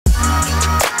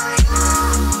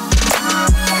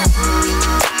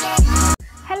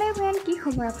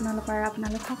for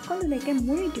আপোনালোক সকলোলৈকে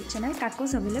মোৰ ইউটিউব চেনেল কাকো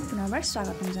জবিলে পুনৰবাৰ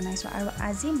স্বাগতম জনাইছো আৰু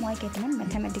আজি মই কেইটামান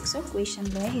ম্যাথমেটিক্সৰ কোৱেশ্চন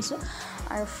লৈ আহিছো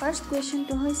আৰু ফাৰ্স্ট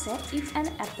কোৱেশ্চনটো হৈছে if an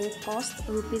apple costs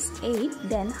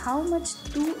 ₹8 then how much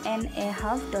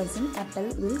 2.5 dozen apple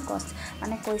will cost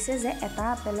মানে কৈছে যে এটা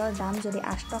আপেলৰ দাম যদি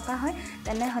 8 টকা হয়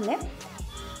তেনে হলে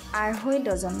 2.5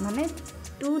 ডজন মানে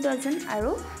 2 ডজন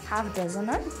আৰু হাফ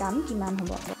ডজনৰ দাম কিমান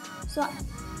হ'ব সো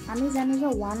আমি জানো যে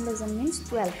 1 dozen means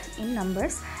 12 in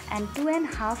numbers and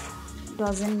 2.5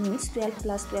 dozen means 12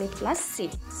 plus 12 plus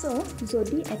 6 so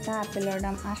যদি এটা আপেলৰ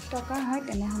দাম 8 টকা হয়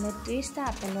তেনে হলে 30 টা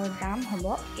আপেলৰ দাম হ'ব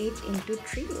 8 into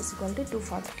 3 is equal to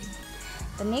 240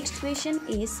 the next question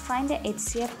is find the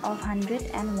HCF of 100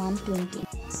 and 120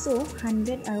 so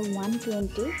 100 আৰু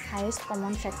 120 highest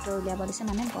common factor উলিয়াব দিছে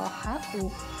মানে গসাউ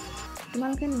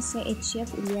তোমালোকে নিশ্চয় HCF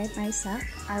উলিয়াই পাইছা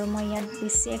আৰু মই ইয়াত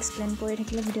বেছি এক্সপ্লেইন কৰি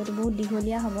থাকিলে ভিডিওটো বহুত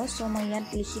দীঘলীয়া হ'ব সো মই ইয়াত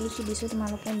লিখি দিছো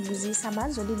তোমালোকে বুজি চাবা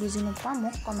যদি বুজি নোপোৱা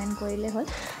মোক কমেন্ট কৰিলে হ'ল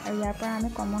আৰু ইয়াৰ পৰা আমি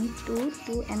কমন 2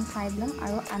 2 and 5 লম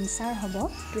আৰু আনসাৰ হ'ব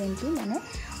 20 মানে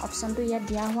অপচনটো ইয়াত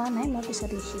দিয়া হোৱা নাই মই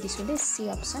পিছত লিখি দিছো দে সি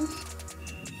option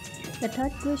The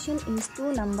third question is two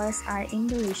numbers are in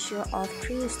the ratio of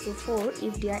 3:4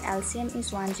 if their LCM is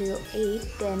 108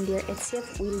 then their HCF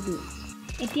will be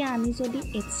এতিয়া আমি যদি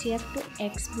HCF টো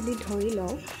x বুলি ধৰি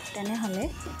লও তেনে হলে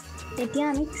তেতিয়া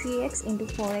আমি 3x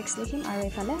 * 4x লিখিম আৰু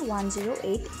এফালে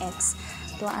 108x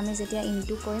তো আমি যেতিয়া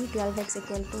ইনটু কৰিম 12x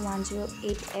 =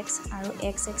 108x আৰু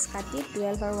xx কাটি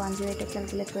 12 আৰু 108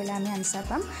 ক্যালকুলেট কৰিলে আমি আনসাৰ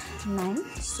পাম 9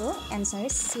 so answer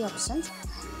is C option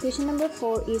Question number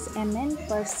 4 is a man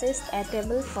purchased a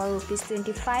table for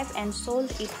 ₹25 and sold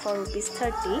it for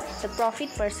 ₹30 the profit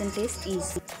percentage is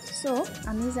so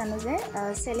আমি জানো যে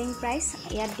সেলিং প্রাইস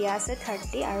ইয়াত দিয়া আছে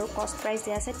 30 আৰু কস্ট প্ৰাইস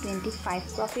দিয়া আছে 25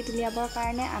 প্ৰফিট উলিয়াবৰ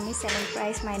কাৰণে আমি সেলিং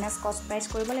প্ৰাইস মাইনাস কস্ট প্ৰাইস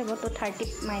কৰিব লাগিব তো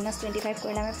 30 মাইনাস 25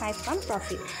 কৰিলে আমি 5 পাম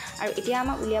প্ৰফিট আৰু এতিয়া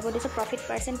আমাৰ উলিয়াব দিছে প্ৰফিট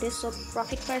পাৰ্সেন্টেজ সো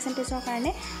প্ৰফিট পাৰ্সেন্টেজৰ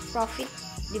কাৰণে profit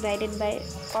divided by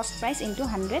cost price into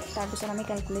 100 তাৰপিছত আমি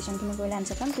ক্যালকুলেশন খিনি কৰিলে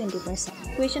আনসাৰ পাম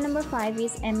 20% question number 5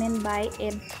 is a man buy a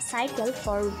cycle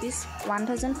for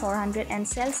 ₹1400 and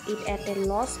sells it at a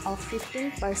loss of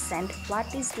 15% what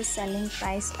is the selling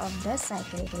price of the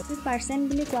cycle percent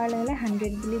বুলি কোৱাৰ লগে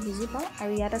 100 বুলি বুজি পাও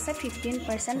আৰু ইয়াত আছে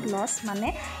 15% loss মানে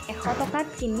 100 টকাত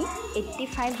কিনি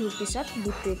 85 rupeesত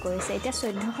বিক্ৰী কৰিছে এতিয়া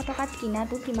 1400 টকাত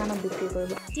কিনাটো কিমানত বিক্ৰী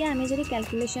কৰিব এতিয়া আমি যদি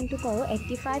ক্যালকুলেশনটো কৰো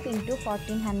 85 into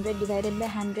 1400 divided by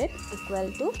 100 equal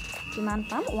to kiman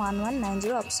pam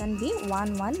 1190 option B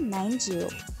 1190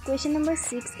 question number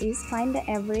 6 is find the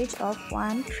average of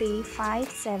 1 3 5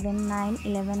 7 9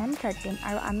 11 and 13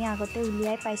 আৰু আমি আগতে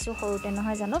উলিয়াই পাইছো হৰুতে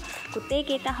নহয় জানো গোটেই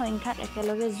কেইটা সংখ্যা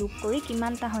একেলগে যোগ কৰি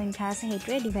কিমানটা সংখ্যা আছে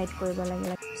হেতুৱে ডিভাইড কৰিব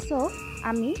লাগিব সো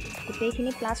আমি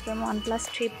গোটেইখিনি প্লাস কৰিম 1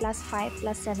 + 3 + 5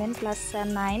 + 7 +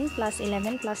 9 +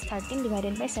 11 + 13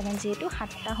 divided by 7 যেটো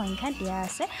 7টা সংখ্যা দিয়া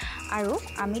আছে আৰু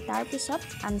আমি তাৰ পিছত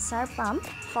আনসাৰ পাম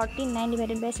 49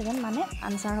 divided by 7 মানে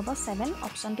আনসাৰ হ'ব 7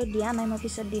 অপচনটো দিয়া নাই মই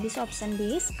পিছত দি দিছো option B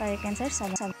is correct answer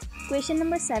 7 question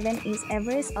number 7 is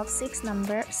average of 6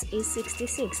 numbers is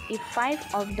 66 if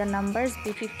 5 of the numbers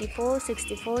be 54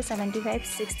 64 75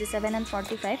 67 and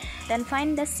 45 then find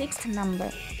the sixth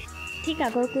number ঠিক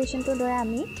আগৰ কোৱেশ্চনটো দৰে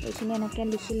আমি এখিনি এনেকৈ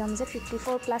লিখি লম যে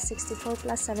 54 + 64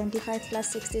 + 75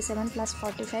 + 67 +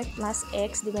 45 +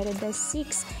 x divided by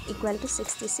 6 equal to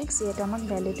 66 এটা আমাক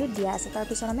ভ্যালুটো দিয়া আছে তাৰ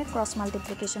পিছত আমি ক্ৰস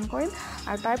মাল্টিপ্লিকেশন কৰিম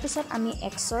আৰু তাৰ পিছত আমি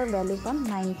x ৰ ভ্যালু পাম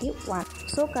 91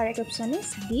 so correct option is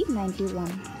D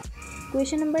 91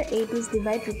 Question number 8 is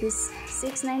divide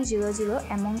 ₹6900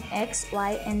 among x,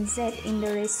 y and z in the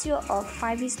ratio of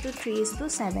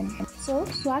 5:3:7. So,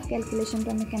 swap calculation to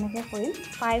আমি কেনেকৈ কৰিম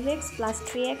 5x +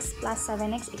 3x +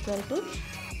 7x equal to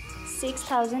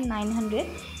 6900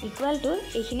 equal to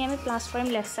এইখিনি আমি plus কৰিম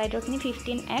left সাইডৰ খিনি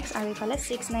 15x আৰু ইফালে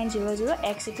 6900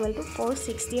 x equal to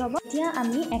 460 হ'ব এতিয়া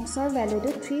আমি x ৰ ভ্যালুটো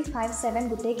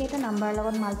 357 গোটেই কেইটা নাম্বাৰ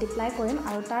লগত মাল্টিপ্লাই কৰিম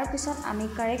আৰু তাৰ পিছত আমি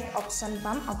কাৰেক্ট অপচন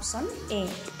পাম option A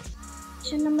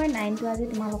Question number 9 to আজি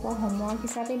তোমালোকৰ হোমৱৰ্ক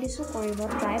হিচাপে দিছো কৰিব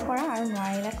ট্ৰাই কৰা আৰু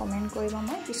নোৱাৰিলে কমেন্ট কৰিব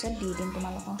মই পিছত দি দিম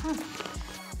তোমালোকক হা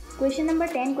Question number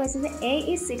 10 কৈছে যে A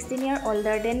is 16 year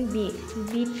older than B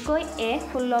B কৈ A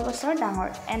 16 বছৰ ডাঙৰ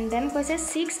and then কৈছে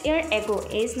 6 year ago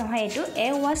age নহয় এটো A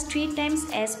was 3 times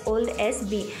as old as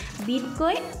B B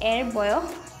কৈ A ৰ বয়স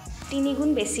 3 গুণ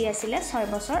বেছি আছিলে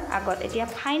 6 বছৰ আগত এতিয়া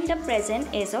find the present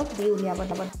as of B উলিয়াব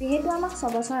লাগিব যেহেতু আমাক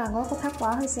 6 বছৰ আগৰ কথা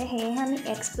কোৱা হৈছে সেয়ে আমি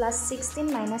x + 16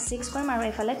 - 6 কৰিম আৰু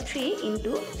এফালে 3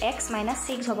 * x -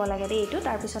 6 হ'ব লাগে দে এইটো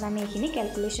তাৰ পিছত আমি এইখিনি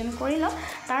ক্যালকুলেশন কৰি লম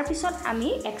তাৰ পিছত আমি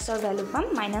x ৰ ভ্যালু পাম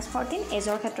 -14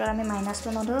 এজৰ ক্ষেত্ৰত আমি মাইনাসটো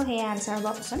নধৰো হেয়া আনসাৰ হ'ব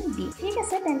অপচন বি ঠিক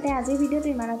আছে তেন্তে আজি ভিডিওটো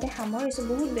ইমানতে সামৰিছো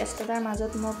বহুত ব্যস্ততাৰ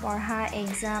মাজত মোৰ পঢ়া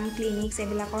এক্সাম ক্লিনিক্স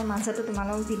এবিলাকৰ মাজতো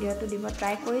তোমালোকক ভিডিওটো দিব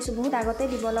ট্ৰাই কৰিছো বহুত আগতে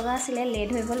দিব লগা আছিল লেট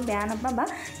হৈ গল বেয়া নাপাবা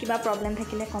কিবা প্ৰবলেম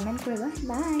থাকিলে কমেন্ট কৰিবা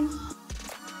বাই